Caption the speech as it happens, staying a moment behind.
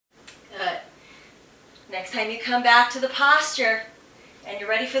Next time you come back to the posture and you're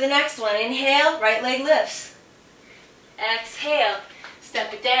ready for the next one, inhale, right leg lifts. Exhale,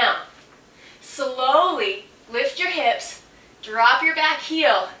 step it down. Slowly lift your hips, drop your back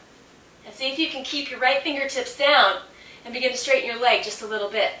heel, and see if you can keep your right fingertips down and begin to straighten your leg just a little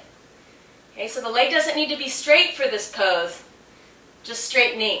bit. Okay, so the leg doesn't need to be straight for this pose, just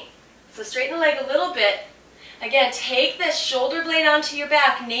straightening. So straighten the leg a little bit. Again, take this shoulder blade onto your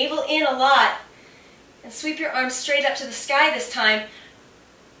back, navel in a lot, and sweep your arms straight up to the sky this time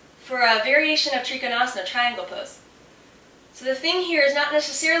for a variation of Trikonasana, triangle pose. So the thing here is not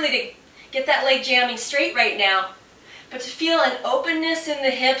necessarily to get that leg jamming straight right now, but to feel an openness in the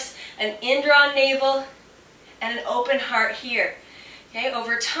hips, an in-drawn navel, and an open heart here. Okay,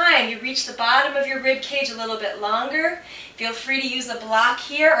 over time, you reach the bottom of your rib cage a little bit longer. Feel free to use a block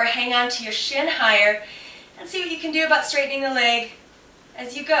here or hang on to your shin higher and see what you can do about straightening the leg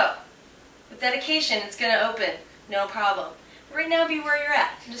as you go. With dedication, it's going to open, no problem. Right now, be where you're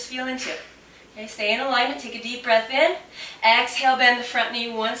at and just feel into it. Okay, stay in alignment, take a deep breath in. Exhale, bend the front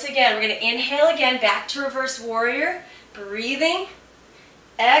knee once again. We're going to inhale again, back to reverse warrior. Breathing.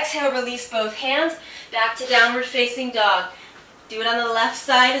 Exhale, release both hands, back to downward facing dog. Do it on the left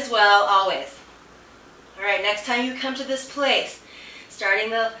side as well, always. All right, next time you come to this place,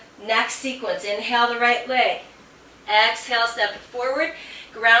 starting the next sequence, inhale the right leg. Exhale, step it forward,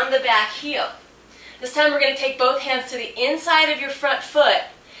 ground the back heel. This time we're going to take both hands to the inside of your front foot.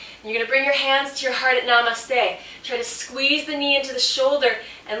 You're going to bring your hands to your heart at Namaste. Try to squeeze the knee into the shoulder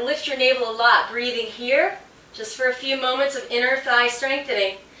and lift your navel a lot. Breathing here, just for a few moments of inner thigh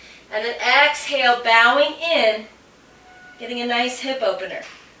strengthening. And then exhale, bowing in, getting a nice hip opener.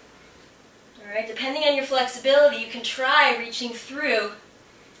 All right, depending on your flexibility, you can try reaching through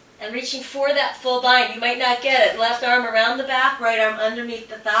and reaching for that full bind. You might not get it. Left arm around the back, right arm underneath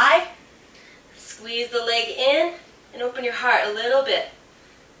the thigh. Squeeze the leg in and open your heart a little bit.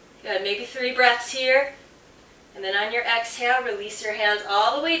 Good, maybe 3 breaths here. And then on your exhale, release your hands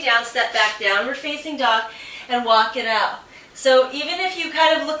all the way down, step back, downward facing dog, and walk it out. So even if you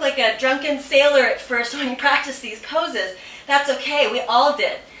kind of look like a drunken sailor at first when you practice these poses, that's okay, we all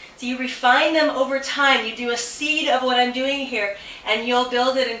did. So you refine them over time, you do a seed of what I'm doing here, and you'll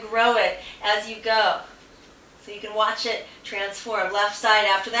build it and grow it as you go. So you can watch it transform. Left side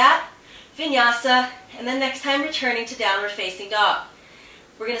after that, vinyasa, and then next time returning to downward facing dog.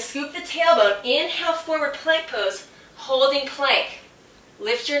 We're going to scoop the tailbone, inhale forward plank pose, holding plank.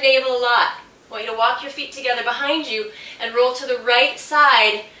 Lift your navel a lot. I want you to walk your feet together behind you and roll to the right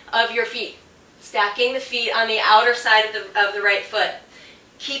side of your feet, stacking the feet on the outer side of the right foot.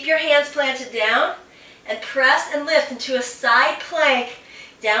 Keep your hands planted down and press and lift into a side plank,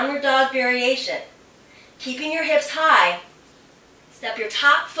 downward dog variation. Keeping your hips high, step your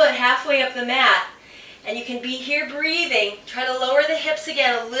top foot halfway up the mat, and you can be here breathing. Try to lower the hips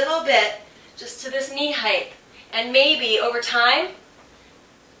again a little bit, just to this knee height. And maybe over time,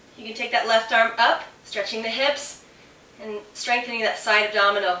 you can take that left arm up, stretching the hips, and strengthening that side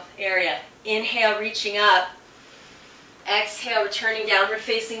abdominal area. Inhale, reaching up. Exhale, returning downward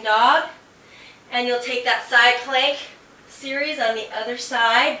facing dog. And you'll take that side plank series on the other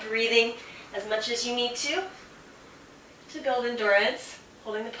side, breathing as much as you need to build endurance,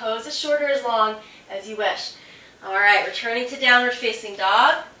 holding the pose as short or as long as you wish. All right, returning to downward facing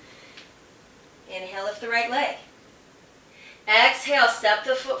dog. Inhale, lift the right leg. Exhale, step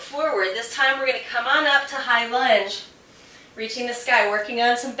the foot forward. This time we're going to come on up to high lunge, reaching the sky, working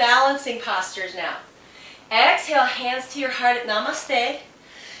on some balancing postures now. Exhale, hands to your heart at Namaste.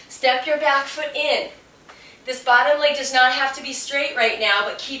 Step your back foot in. This bottom leg does not have to be straight right now,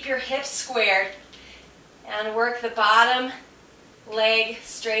 but keep your hips squared and work the bottom leg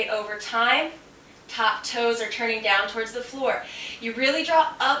straight over time. Top toes are turning down towards the floor. You really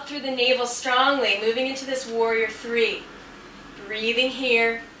draw up through the navel strongly, moving into this warrior 3. Breathing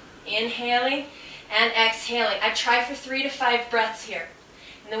here, inhaling and exhaling. I try for 3 to 5 breaths here.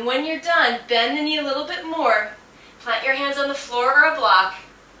 And then when you're done, bend the knee a little bit more, plant your hands on the floor or a block,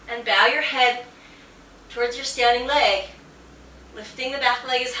 and bow your head towards your standing leg, lifting the back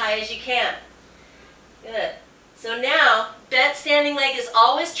leg as high as you can. Good. So now, bent standing leg is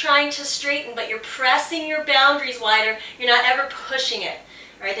always trying to straighten, but you're pressing your boundaries wider. You're not ever pushing it.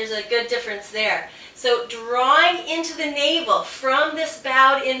 All right, there's a good difference there. So drawing into the navel from this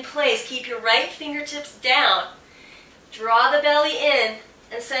bowed in place, keep your right fingertips down. Draw the belly in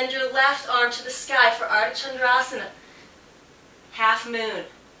and send your left arm to the sky for Ardha Chandrasana. Half moon.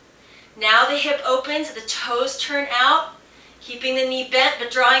 Now the hip opens, the toes turn out, keeping the knee bent,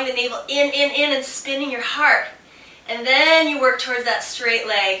 but drawing the navel in, and spinning your heart. And then you work towards that straight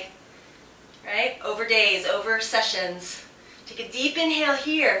leg. right? Over days, over sessions. Take a deep inhale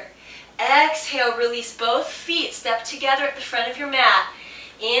here. Exhale, release both feet. Step together at the front of your mat.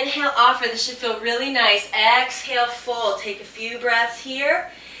 Inhale, offer. This should feel really nice. Exhale, fold. Take a few breaths here.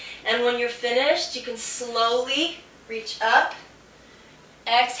 And when you're finished, you can slowly reach up.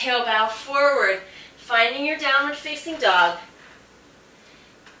 Exhale, bow forward. Finding your downward facing dog.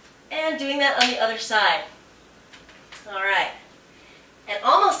 And doing that on the other side. All right. And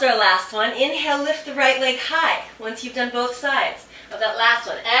almost our last one. Inhale, lift the right leg high once you've done both sides of that last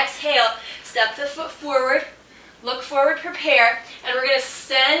one. Exhale, step the foot forward. Look forward, prepare, and we're going to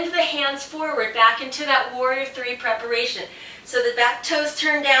send the hands forward back into that warrior three preparation. So the back toes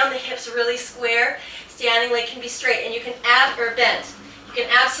turn down, the hips really square, standing leg can be straight, and you can bent. You can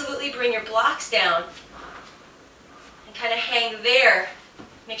absolutely bring your blocks down and kind of hang there.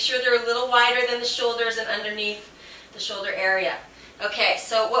 Make sure they're a little wider than the shoulders and underneath the shoulder area. Okay,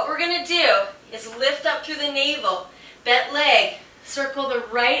 so what we're going to do is lift up through the navel, bent leg, circle the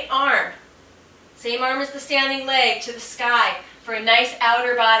right arm. Same arm as the standing leg to the sky for a nice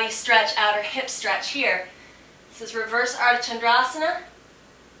outer body stretch, outer hip stretch here. This is reverse Ardha Chandrasana.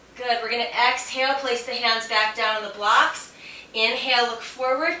 Good. We're going to exhale, place the hands back down on the blocks. Inhale, look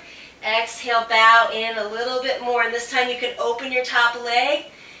forward. Exhale, bow in a little bit more. And this time you can open your top leg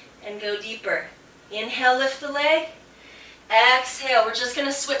and go deeper. Inhale, lift the leg. Exhale. We're just going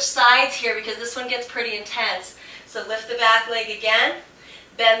to switch sides here because this one gets pretty intense. So lift the back leg again.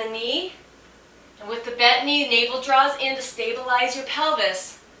 Bend the knee. And with the bent knee, navel draws in to stabilize your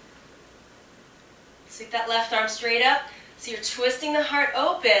pelvis. Sweep that left arm straight up. So you're twisting the heart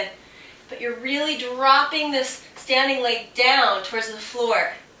open, but you're really dropping this standing leg down towards the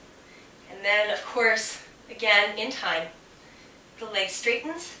floor. And then, of course, again, in time, the leg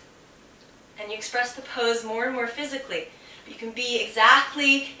straightens, and you express the pose more and more physically. But you can be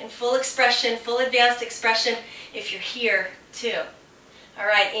exactly in full expression, full advanced expression, if you're here, too. All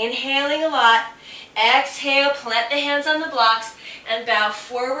right, inhaling a lot. Exhale, plant the hands on the blocks and bow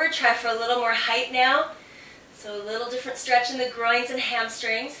forward. Try for a little more height now. So a little different stretch in the groins and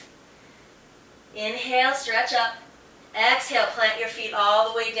hamstrings. Inhale, stretch up. Exhale, plant your feet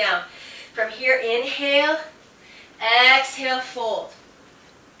all the way down. From here, inhale. Exhale, fold.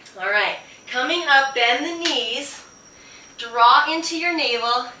 All right, coming up, bend the knees. Draw into your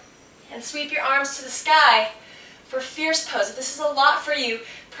navel and sweep your arms to the sky for fierce pose. If this is a lot for you,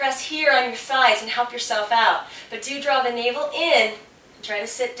 press here on your thighs and help yourself out. But do draw the navel in and try to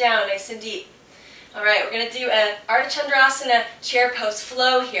sit down nice and deep. All right, we're going to do an Ardha Chandrasana chair pose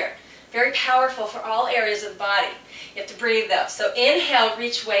flow here. Very powerful for all areas of the body. You have to breathe though. So inhale,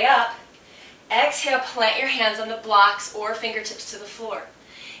 reach way up. Exhale, plant your hands on the blocks or fingertips to the floor.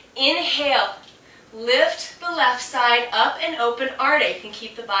 Inhale, lift the left side up and open Ardha. You can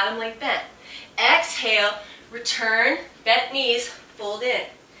keep the bottom leg bent. Exhale, return, bent knees, fold in.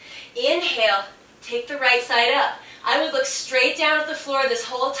 Inhale, take the right side up. I would look straight down at the floor this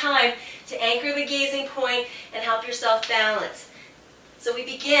whole time to anchor the gazing point and help yourself balance. So we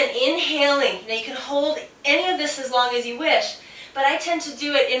begin inhaling. Now you can hold any of this as long as you wish, but I tend to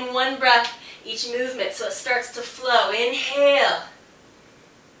do it in one breath each movement so it starts to flow. Inhale.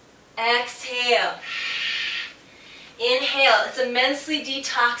 Exhale. Inhale. It's immensely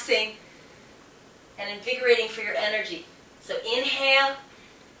detoxing and invigorating for your energy. So inhale,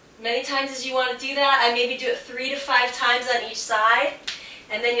 many times as you want to do that. I maybe do it 3 to 5 times on each side.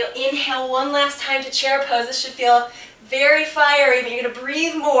 And then you'll inhale one last time to chair pose. This should feel very fiery, but you're going to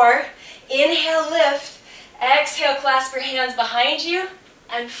breathe more. Inhale, lift. Exhale, clasp your hands behind you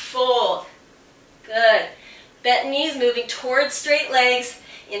and fold. Good. Bent knees moving towards straight legs.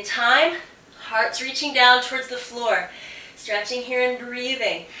 In time, heart's reaching down towards the floor. Stretching here and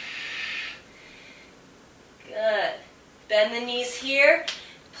breathing. Good. Bend the knees here.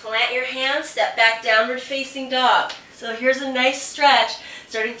 Plant your hands. Step back, downward facing dog. So here's a nice stretch.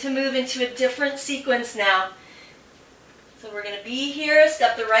 Starting to move into a different sequence now. So we're going to be here.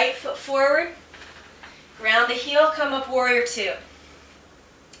 Step the right foot forward. Ground the heel. Come up, warrior two.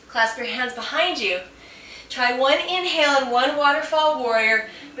 Clasp your hands behind you. Try one inhale and one waterfall warrior,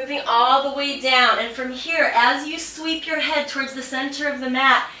 moving all the way down. And from here, as you sweep your head towards the center of the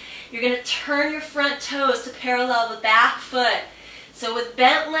mat, you're going to turn your front toes to parallel the back foot. So with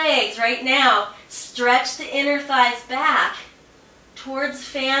bent legs right now, stretch the inner thighs back towards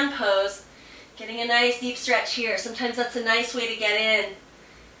fan pose, getting a nice deep stretch here. Sometimes that's a nice way to get in.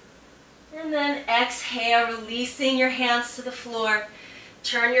 And then exhale, releasing your hands to the floor.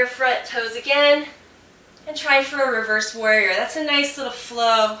 Turn your front toes again. And try for a reverse warrior. That's a nice little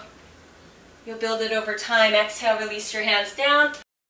flow. You'll build it over time. Exhale, release your hands down.